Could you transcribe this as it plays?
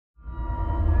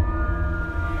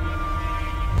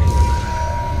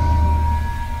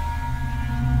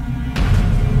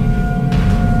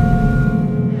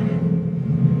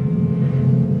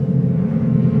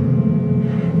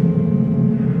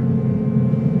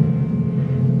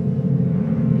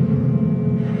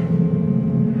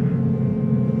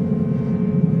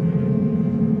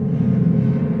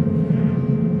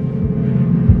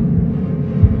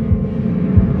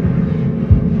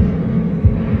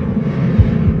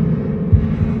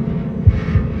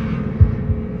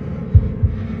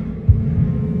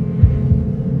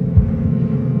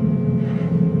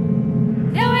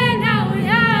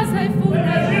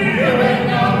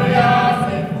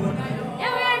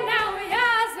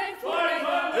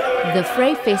The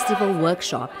Frey Festival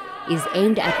workshop is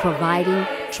aimed at providing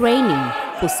training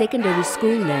for secondary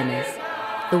school learners.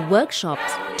 The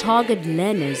workshops target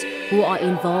learners who are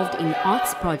involved in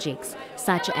arts projects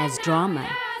such as drama,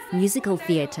 musical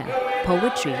theatre,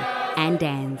 poetry, and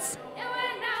dance.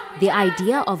 The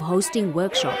idea of hosting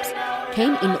workshops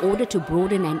came in order to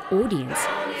broaden an audience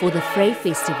for the Frey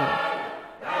Festival.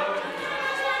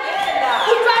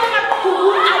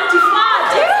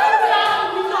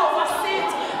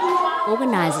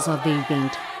 Organizers of the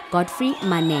event, Godfrey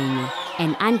Manenye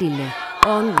and Andile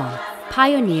Qongqo,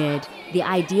 pioneered the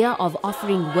idea of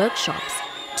offering workshops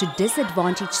to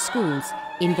disadvantaged schools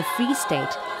in the Free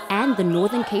State and the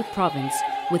Northern Cape Province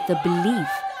with the belief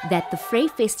that the Frey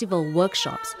Festival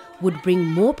workshops would bring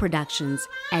more productions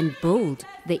and build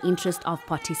the interest of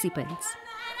participants.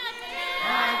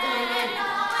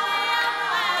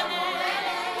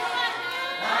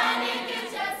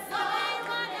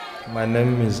 My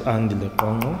name is Andile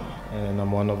Qongqo, and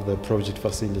I'm one of the project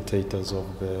facilitators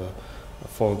of the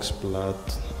Volksblad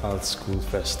Art School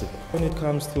Festival. When it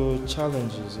comes to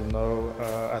challenges,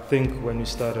 I think when we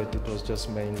started it was just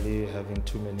mainly having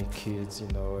too many kids,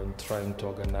 and trying to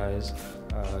organize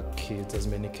as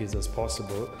many kids as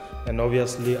possible. And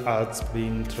obviously arts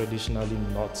being traditionally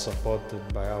not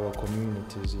supported by our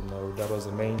communities, that was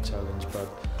the main challenge. But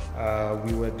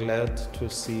we were glad to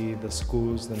see the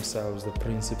schools themselves, the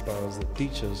principals, the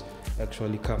teachers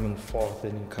actually coming forth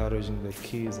and encouraging the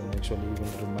kids and actually even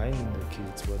reminding the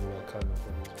kids when we are coming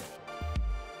from this.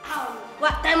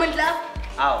 What diamond love?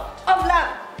 Out. Of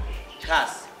love.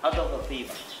 Trust. Out of a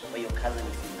fever. Where your cousin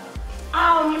is in love.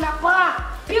 Mlapa,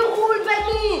 be ruled by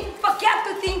me. Forget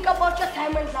to think about your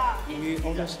diamond love. We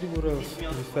honestly would have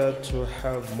preferred to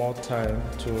have more time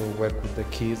to work with the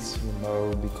kids,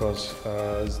 because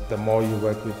the more you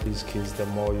work with these kids, the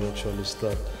more you actually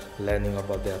start learning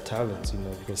about their talents,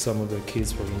 because some of the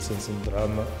kids, for instance, in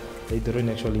drama, they didn't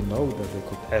actually know that they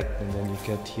could act, and then you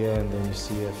get here and then you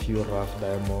see a few rough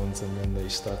diamonds and then they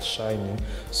start shining.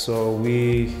 So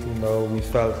we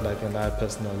felt like, and I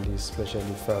personally especially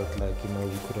felt like,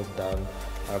 we could have done,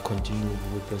 continued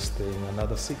with this thing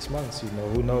another 6 months,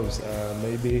 who knows,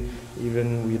 maybe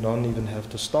even we don't even have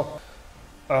to stop.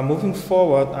 Moving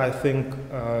forward, I think,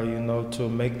 to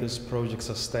make this project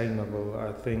sustainable,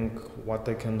 I think what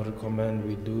I can recommend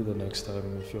we do the next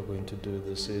time if you're going to do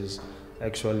this is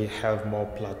actually have more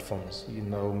platforms,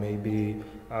 maybe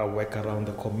work around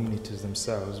the communities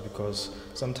themselves, because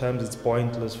sometimes it's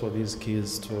pointless for these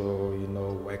kids to,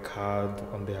 work hard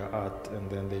on their art and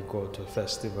then they go to a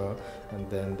festival and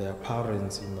then their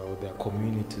parents, their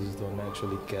communities don't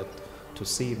actually get to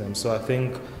see them. So I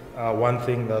think one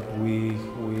thing that we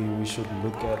should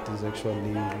look at is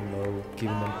actually,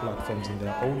 giving them platforms in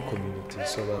their own communities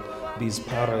so that these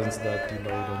parents that,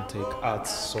 don't take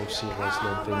arts so seriously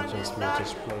and think we're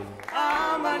just playing.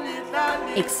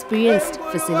 Experienced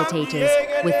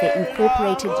facilitators with the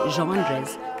incorporated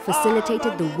genres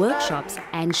facilitated the workshops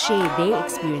and shared their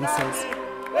experiences.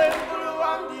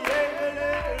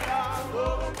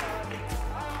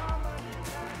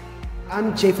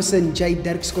 I'm Jefferson J.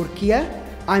 Dirkskorkia.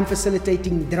 I'm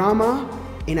facilitating drama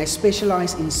and I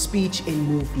specialize in speech and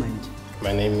movement.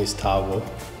 My name is Tavo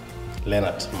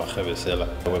Leonard Mahevesela.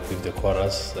 I work with the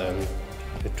chorus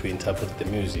to interpret the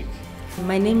music.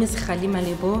 My name is Khalima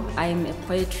Lebo. I'm a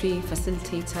poetry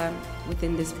facilitator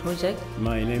within this project.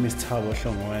 My name is Thabo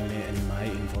Hlongwane and my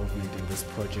involvement in this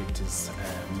project is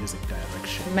music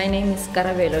direction. My name is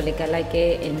Karabelo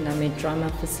Lekalake and I'm a drama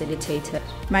facilitator.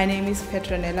 My name is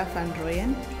Petronella van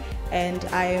Rooyen and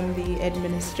I am the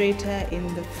administrator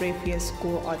in the Frey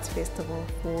School Arts Festival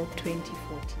for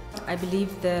 2014. I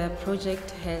believe the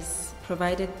project has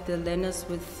provided the learners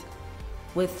with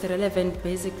relevant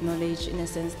basic knowledge, in a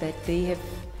sense that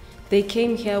they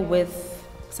came here with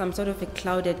some sort of a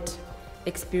clouded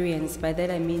experience. By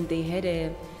that I mean they had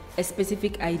a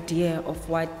specific idea of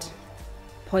what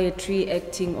poetry,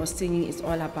 acting or singing is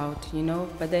all about,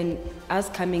 But then us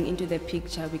coming into the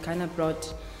picture, we kind of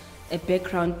brought a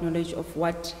background knowledge of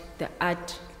what the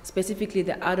art, specifically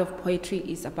the art of poetry,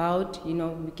 is about. We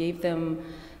gave them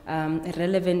a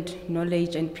relevant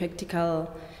knowledge and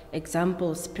practical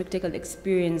examples, practical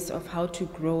experience of how to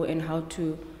grow and how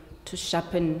to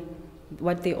sharpen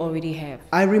what they already have.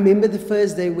 I remember the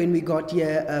first day when we got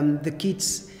here, the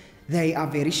kids, They are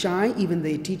very shy. Even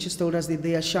their teachers told us that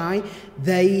they are shy.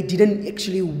 They didn't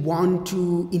actually want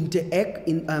to interact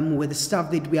with the stuff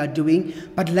that we are doing.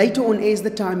 But later on, as the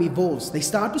time evolves, they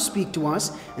start to speak to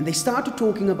us and they start to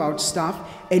talking about stuff.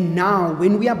 And now,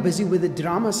 when we are busy with the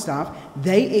drama stuff,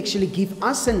 they actually give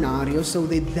us scenarios so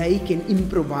that they can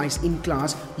improvise in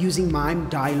class using mime,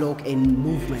 dialogue, and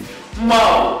movement.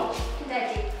 Mau.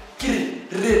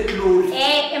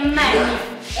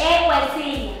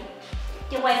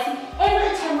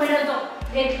 Every time we do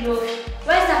red glory,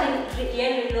 where's that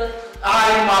yellow glory?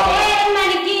 I'm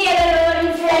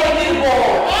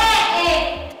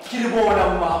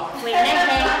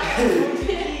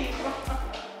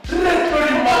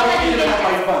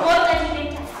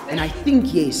And I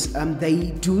think, yes,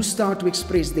 they do start to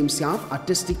express themselves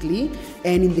artistically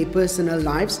and in their personal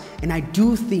lives. And I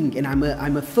do think, and I'm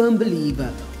a firm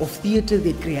believer of theatre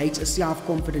that creates a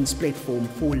self-confidence platform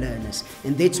for learners.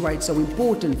 And that's why it's so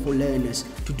important for learners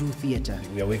to do theatre.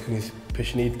 We are working with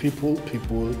passionate people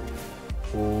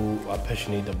who are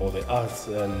passionate about the arts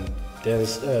and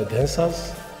dancers,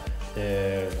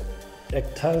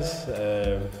 actors,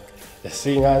 the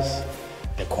singers,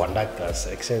 the conductors,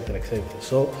 etc., etc.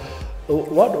 So,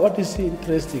 what is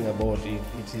interesting about it?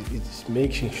 It's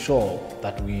making sure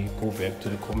that we go back to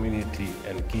the community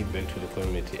and give back to the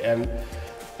community. And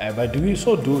by doing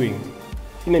so, in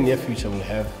the near future, we'll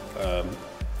have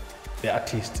the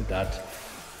artists that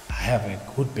have a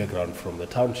good background from the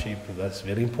township. That's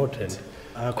very important.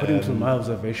 According to my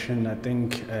observation, I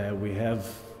think we have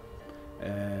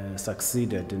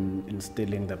succeeded in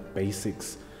instilling the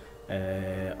basics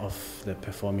of the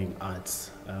performing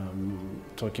arts.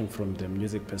 Talking from the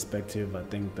music perspective, I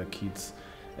think the kids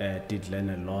did learn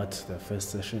a lot. The first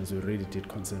sessions we really did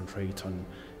concentrate on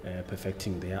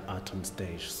perfecting their art on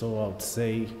stage. So I would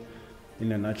say,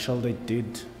 in a nutshell, we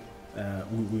did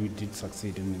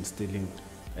succeed in instilling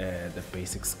the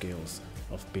basic skills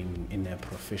of being in a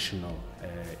professional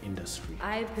industry.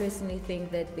 I personally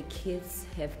think that the kids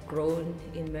have grown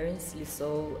immensely.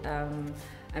 So,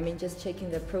 I mean, just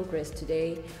checking the progress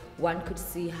today, one could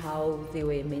see how they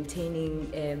were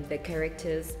maintaining the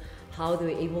characters, how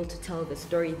they were able to tell the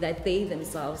story that they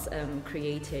themselves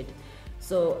created.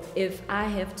 So if I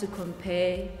have to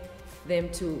compare them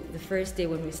to the first day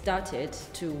when we started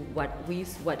to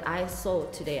what I saw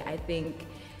today, I think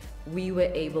we were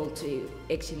able to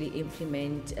actually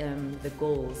implement the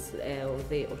goals or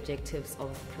the objectives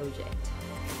of the project.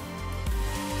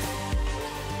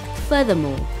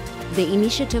 Furthermore, the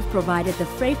initiative provided the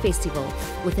Frey Festival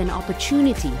with an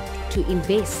opportunity to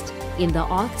invest in the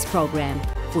arts program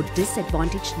for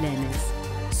disadvantaged learners.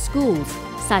 Schools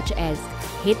such as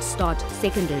Head Start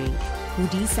Secondary,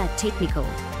 Budisa Technical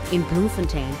in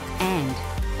Bloemfontein, and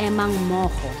Emang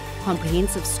Mogo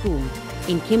Comprehensive School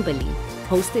in Kimberley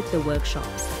hosted the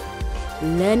workshops.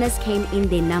 Learners came in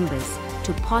their numbers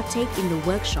to partake in the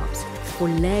workshops for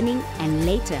learning and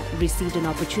later received an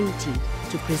opportunity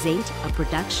to present a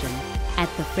production at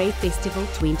the Frey Festival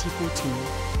 2014.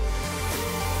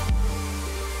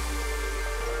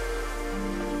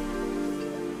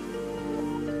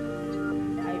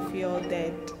 I feel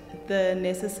that the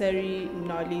necessary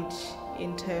knowledge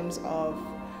in terms of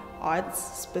arts,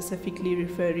 specifically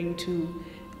referring to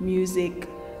music,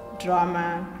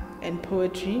 drama, and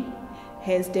poetry,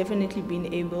 has definitely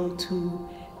been able to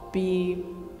be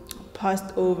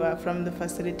passed over from the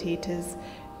facilitators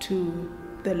to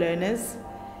the learners.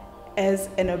 As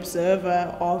an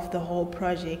observer of the whole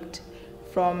project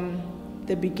from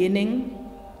the beginning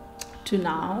to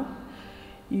now,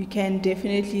 you can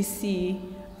definitely see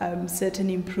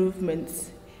certain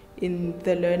improvements in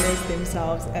the learners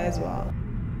themselves as well.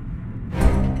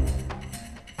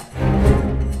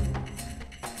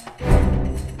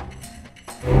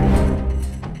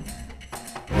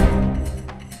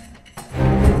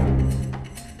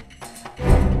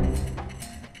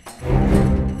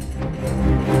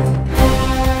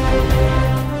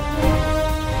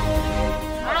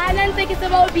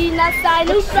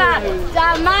 Salufa,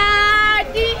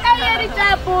 Tamati,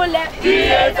 Ayatapule,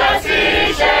 Itasishebo,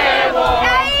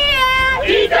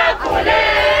 Itakule,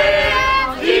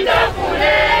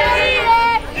 Itakule,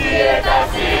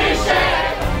 Itasishebo.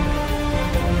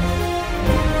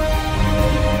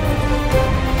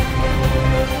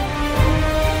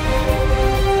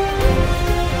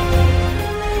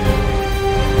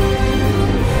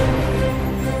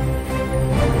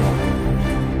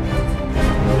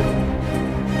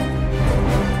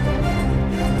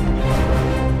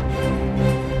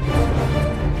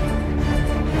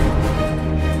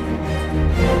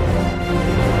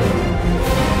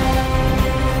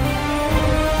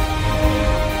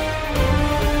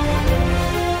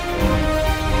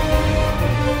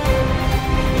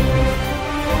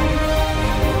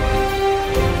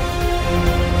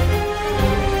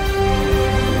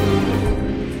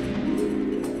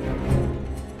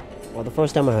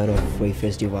 first time I heard of Free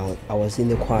Festival, I was in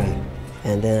the choir.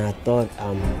 And then I thought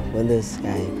when this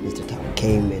guy, Mr. Tao,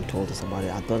 came and told us about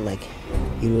it, I thought like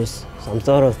it was some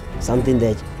sort of something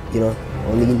that, you know,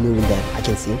 only knew that I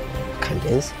can sing, can't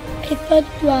dance. I thought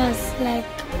it was like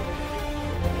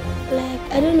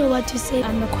I don't know what to say.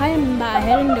 I'm a choir member. I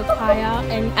heard in the choir,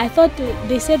 and I thought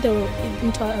they said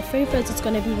into a Free Fest it's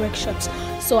going to be workshops.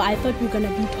 So I thought we were going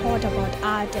to be taught about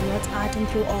art and what's art and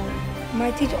through all. My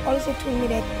teacher also told me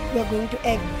that we are going to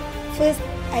act. First,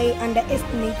 I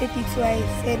underestimated it, so I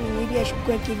said maybe I should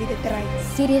go and give it a try.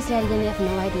 Seriously, I didn't have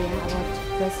no idea about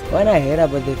this. When I heard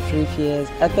about the Free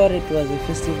Fest, I thought it was a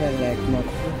festival like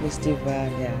Makuru Festival.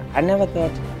 Yeah, I never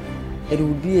thought it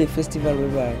would be a festival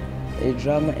where a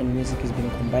drama and music is being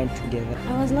combined together.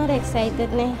 I was not excited,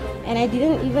 and I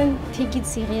didn't even take it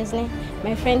seriously.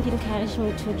 My friend encouraged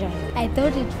me to join. I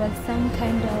thought it was some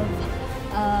kind of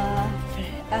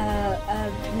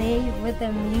play with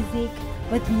the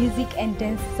music and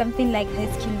dance, something like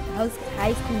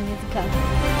High School Musical.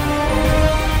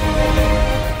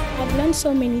 I've learned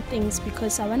so many things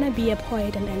because I want to be a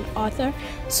poet and an author.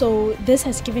 So this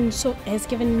has given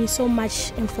me so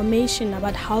much information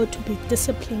about how to be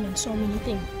disciplined and so many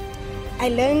things. I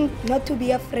learned not to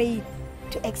be afraid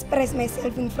to express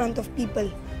myself in front of people.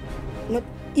 Not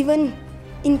even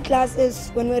in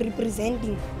classes when we're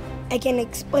representing. I can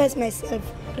express myself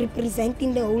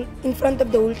representing in front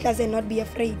of the whole class and not be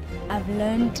afraid. I've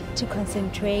learned to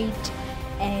concentrate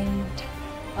and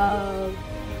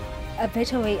a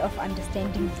better way of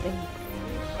understanding things.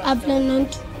 I've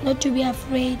learned not to be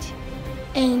afraid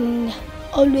and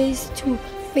always to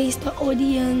face the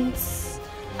audience.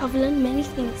 I've learned many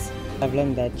things. I've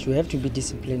learned that you have to be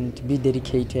disciplined, be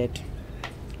dedicated,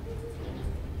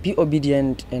 be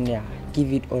obedient, and yeah,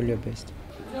 give it all your best.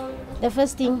 The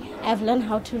first thing, I've learned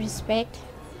how to respect,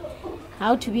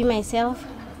 how to be myself,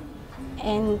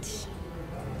 and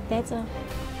that's all.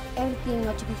 Everything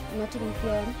not to be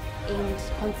feared and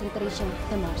concentration,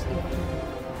 the most important.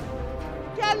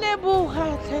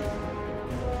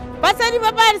 Basadi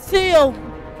ba ba seo.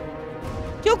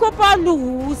 Ke kopa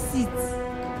luhusitse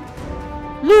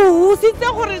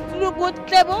gore tslo go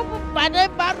tlebo bana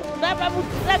ba rona ba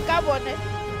botla ka bone.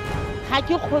 Ha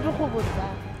ke kgone go botsa.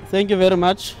 Thank you very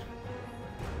much,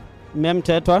 Ma'am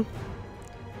Tetwa,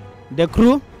 the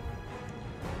crew,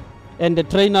 and the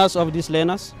trainers of these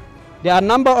learners. There are a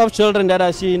number of children that I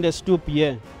see in the stoop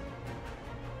here.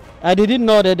 I didn't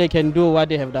know that they can do what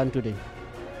they have done today.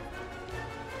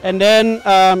 And then,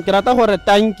 kirata hore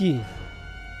tanki.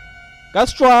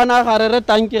 Kaswana harere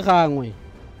tanki gangwe.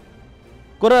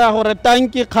 Kore hore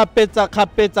tanki khapetsa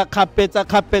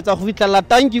go fitlela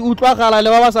tanki utlwagala le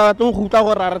ba ba sa batleng go utlwa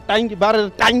gore re tanki ba re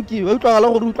tanki ba utlwagala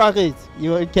gore utlwagetse.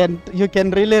 You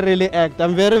can really act.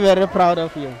 I'm very proud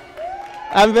of you.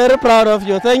 I'm very proud of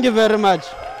you. Thank you very much.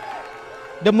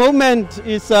 The moment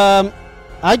is that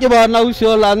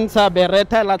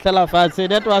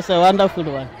was a wonderful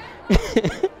one.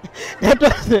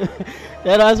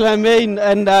 that was my main,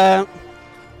 and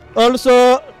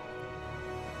also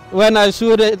when I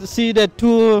see the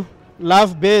two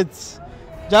lovebirds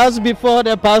just before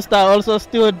the pastor also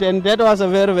stood, and that was a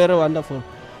very wonderful.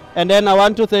 And then I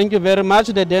want to thank you very much,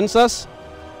 the dancers,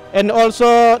 and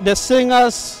also the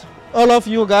singers, all of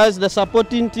you guys, the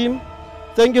supporting team.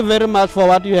 Thank you very much for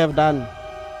what you have done.